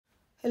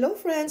Hello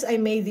friends, I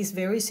made this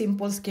very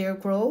simple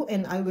scarecrow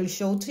and I will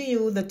show to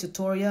you the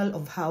tutorial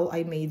of how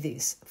I made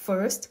this.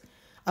 First,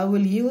 I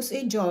will use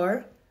a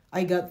jar.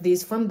 I got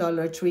this from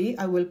Dollar Tree.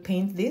 I will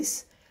paint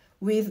this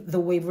with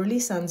the Waverly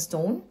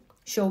Sandstone,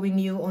 showing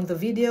you on the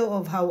video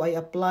of how I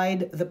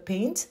applied the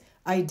paint.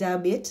 I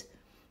dab it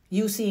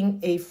using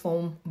a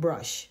foam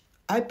brush.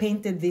 I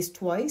painted this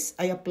twice.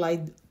 I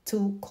applied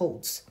 2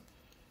 coats.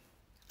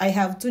 I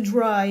have to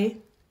dry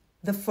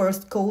the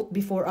first coat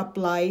before I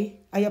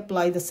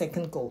apply the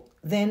second coat.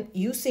 Then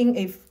using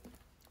a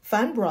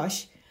fan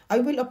brush, I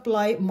will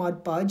apply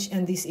Mod Podge,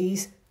 and this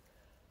is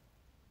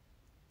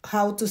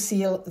how to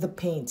seal the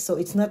paint so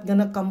it's not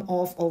gonna come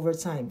off over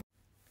time.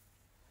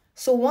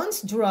 So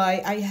once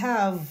dry, I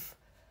have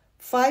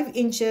 5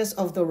 inches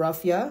of the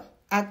raffia.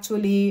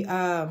 Actually,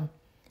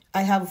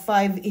 I have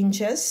 5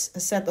 inches, a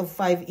set of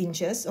 5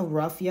 inches of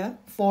raffia,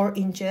 4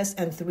 inches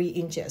and 3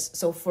 inches.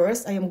 So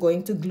first I am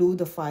going to glue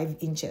the 5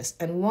 inches.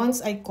 And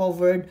once I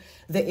covered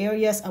the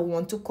areas I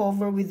want to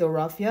cover with the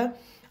raffia,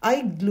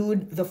 I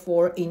glued the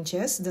 4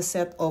 inches, the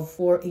set of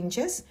 4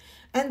 inches.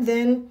 And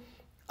then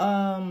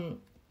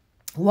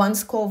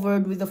once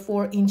covered with the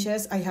 4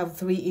 inches, I have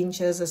 3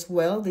 inches as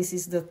well. This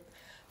is the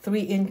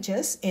 3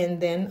 inches. And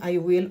then I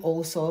will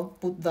also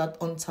put that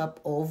on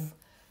top of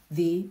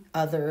the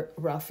other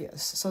raffias.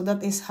 So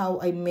that is how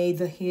I made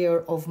the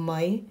hair of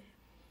my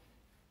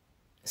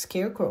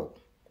scarecrow.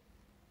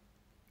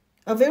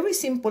 A very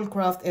simple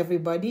craft,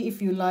 everybody.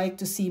 If you like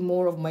to see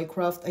more of my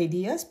craft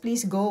ideas,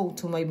 please go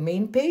to my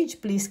main page.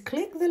 Please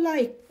click the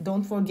like.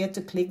 Don't forget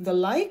to click the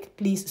like.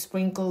 Please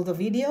sprinkle the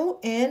video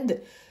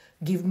and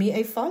give me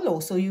a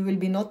follow so you will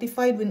be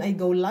notified when I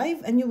go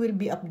live and you will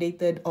be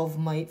updated of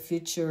my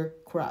future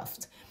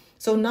craft.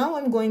 So now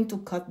I'm going to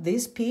cut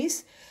this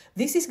piece.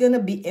 This is going to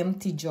be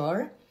empty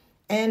jar,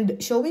 and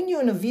showing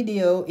you in a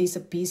video is a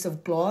piece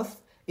of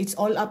cloth. It's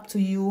all up to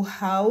you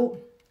how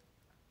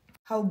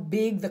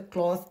big the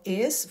cloth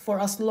is, for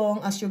as long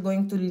as you're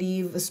going to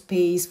leave a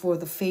space for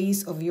the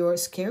face of your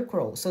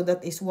scarecrow. So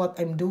that is what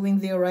I'm doing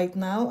there right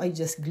now. I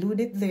just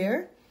glued it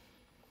there.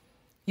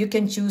 You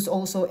can choose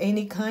also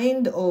any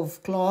kind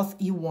of cloth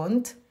you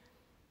want.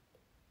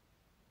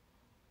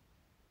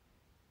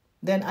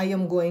 Then I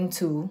am going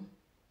to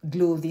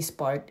glue this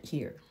part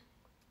here.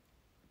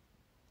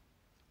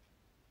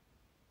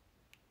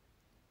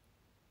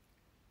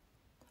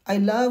 I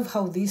love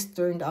how this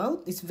turned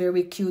out. It's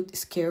very cute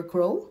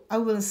scarecrow. I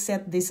will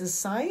set this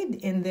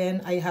aside, and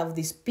then I have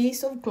this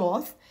piece of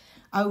cloth.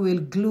 I will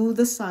glue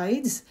the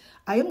sides.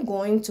 I am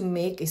going to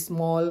make a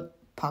small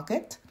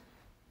pocket.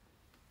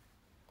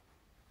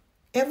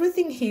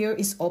 Everything here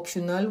is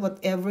optional,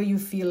 whatever you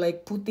feel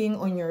like putting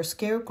on your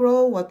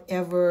scarecrow,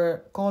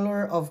 whatever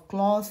color of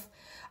cloth.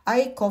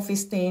 I coffee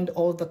stained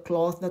all the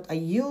cloth that I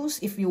use.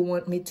 If you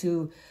want me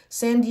to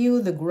send you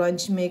the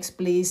grunge mix,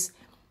 please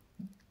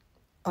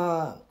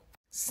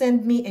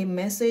send me a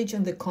message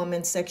in the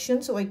comment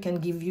section so I can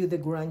give you the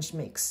grunge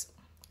mix.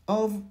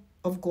 Of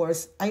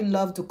course, I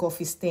love to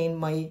coffee stain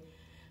my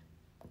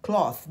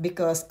cloth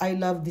because I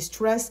love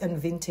distress and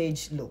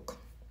vintage look.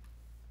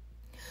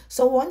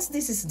 So once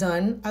this is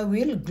done, I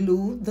will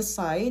glue the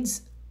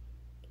sides,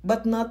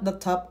 but not the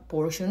top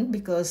portion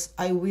because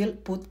I will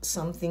put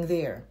something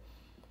there.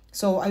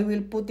 So I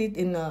will put it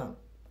in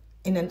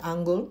an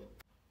angle.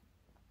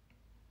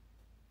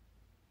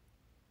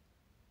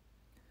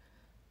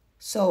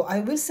 So I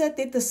will set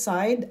it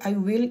aside. I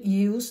will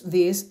use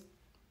this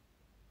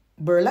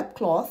burlap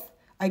cloth.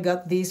 I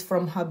got this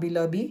from Hobby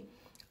Lobby.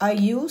 I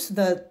use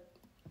the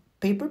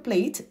paper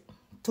plate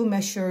to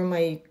measure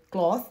my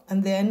cloth,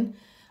 and then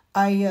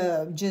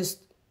I just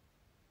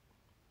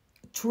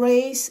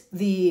trace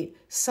the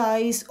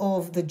size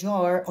of the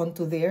jar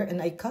onto there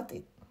and I cut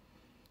it.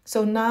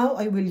 So now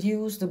I will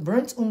use the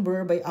Burnt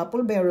Umber by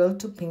Apple Barrel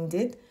to paint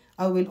it.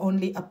 I will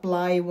only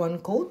apply 1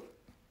 coat.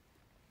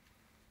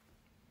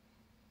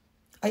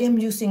 I am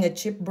using a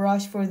chip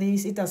brush for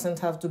this. It doesn't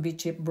have to be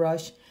chip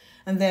brush.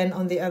 And then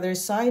on the other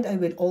side, I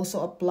will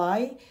also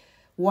apply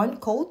 1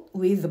 coat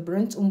with the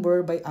Burnt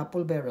Umber by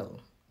Apple Barrel.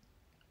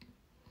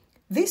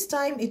 This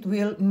time, it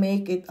will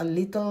make it a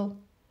little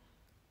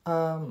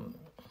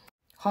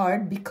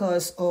hard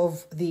because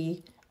of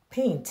the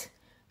paint.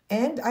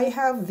 And I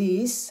have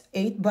this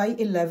 8 by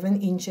 11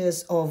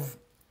 inches of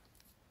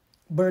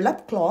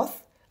burlap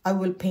cloth. I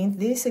will paint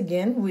this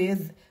again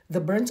with the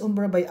Burnt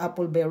Umber by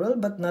Apple Barrel,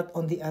 but not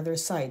on the other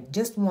side,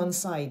 just one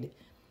side.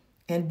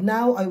 And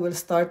now I will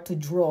start to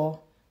draw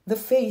the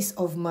face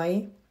of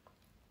my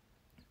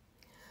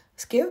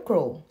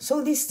scarecrow.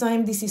 So this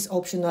time, this is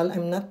optional.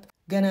 I'm not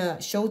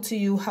gonna show to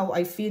you how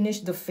I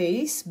finish the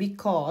face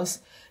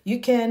because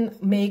you can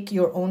make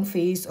your own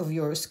face of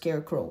your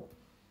scarecrow.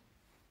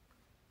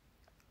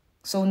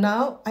 So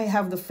now I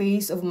have the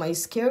face of my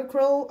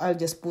scarecrow. I'll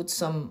just put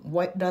some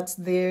white dots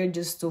there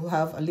just to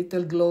have a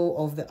little glow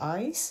of the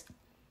eyes.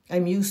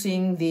 I'm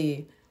using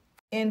the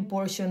end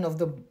portion of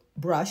the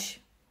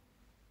brush,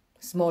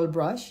 small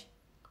brush.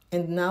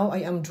 And now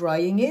I am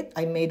drying it.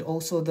 I made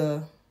also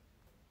the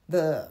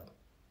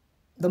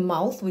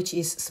mouth, which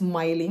is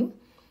smiling.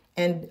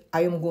 And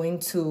I am going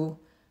to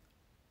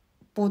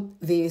put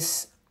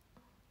this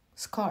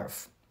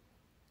scarf.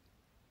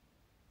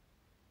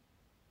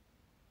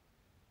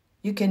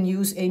 You can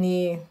use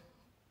any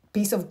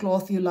piece of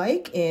cloth you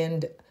like,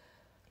 and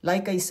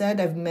like I said,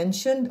 I've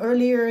mentioned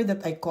earlier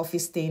that I coffee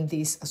stained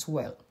this as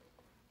well.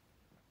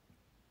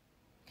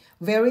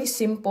 Very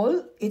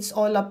simple. It's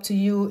all up to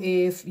you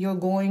if you're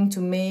going to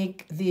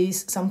make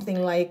this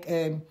something like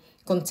a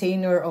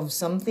container of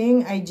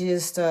something. I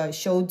just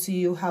showed to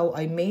you how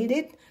I made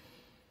it.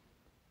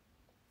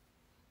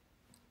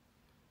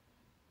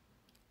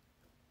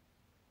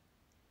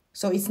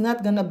 So it's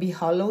not gonna be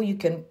hollow. You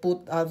can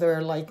put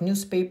other like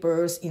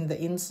newspapers in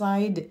the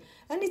inside,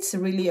 and it's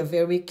really a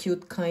very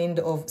cute kind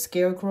of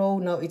scarecrow.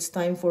 Now it's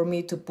time for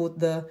me to put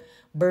the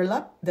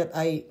burlap that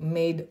I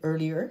made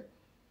earlier.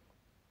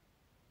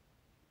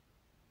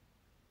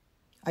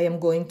 I am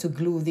going to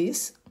glue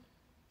this.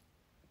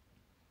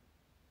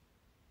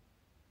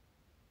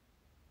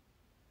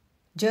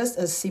 Just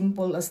as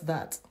simple as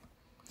that.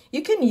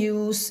 You can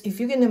use, if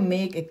you're gonna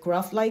make a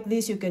craft like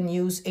this, you can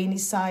use any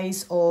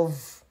size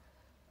of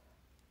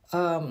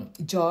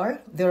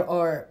jar. There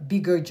are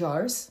bigger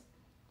jars.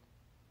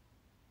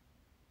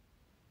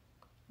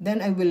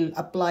 Then I will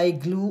apply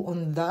glue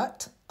on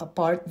that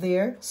part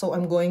there. So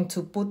I'm going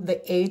to put the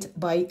 8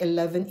 by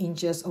 11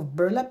 inches of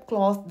burlap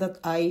cloth that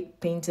I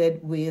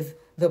painted with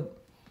the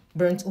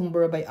Burnt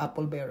Umber by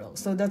Apple Barrel.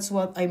 So that's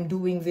what I'm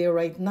doing there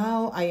right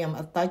now. I am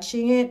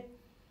attaching it.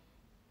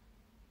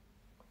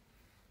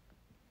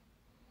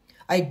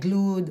 I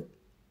glued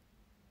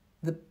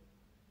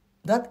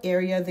that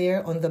area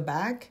there on the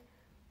back.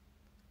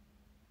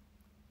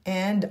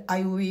 And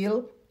I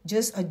will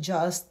just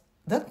adjust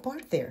that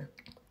part there.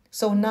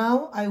 So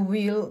now I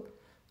will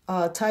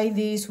tie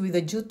this with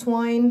a jute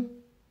twine.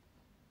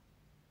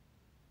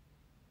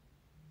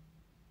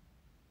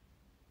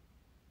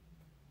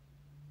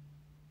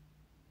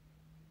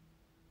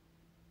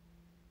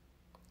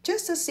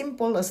 Just as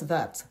simple as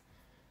that.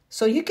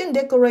 So you can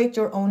decorate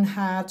your own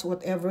hat,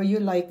 whatever you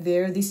like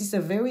there. This is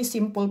a very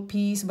simple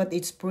piece, but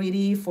it's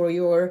pretty for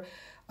your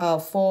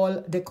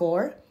fall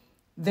decor.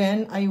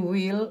 Then I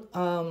will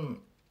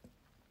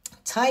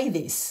tie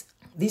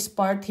this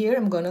part here.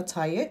 I'm gonna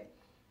tie it.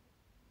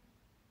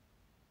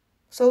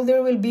 So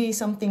there will be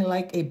something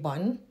like a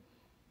bun.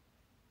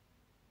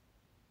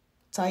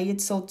 Tie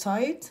it so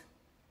tight.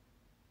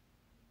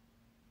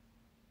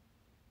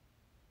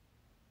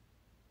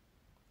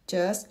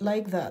 Just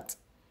like that.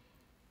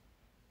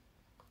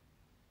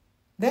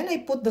 Then I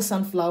put the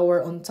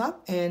sunflower on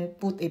top and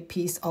put a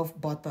piece of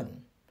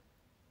button.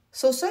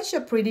 So such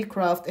a pretty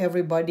craft,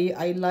 everybody.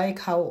 I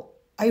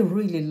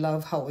really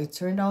love how it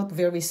turned out.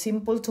 Very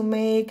simple to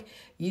make.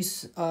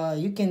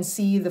 You can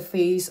see the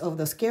face of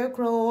the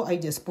scarecrow. I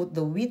just put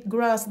the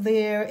wheatgrass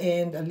there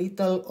and a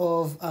little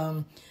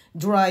of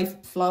dry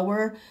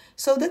flour.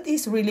 So that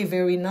is really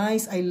very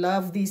nice. I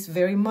love this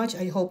very much.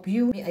 I hope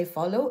you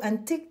follow.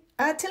 And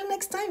till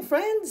next time,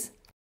 friends.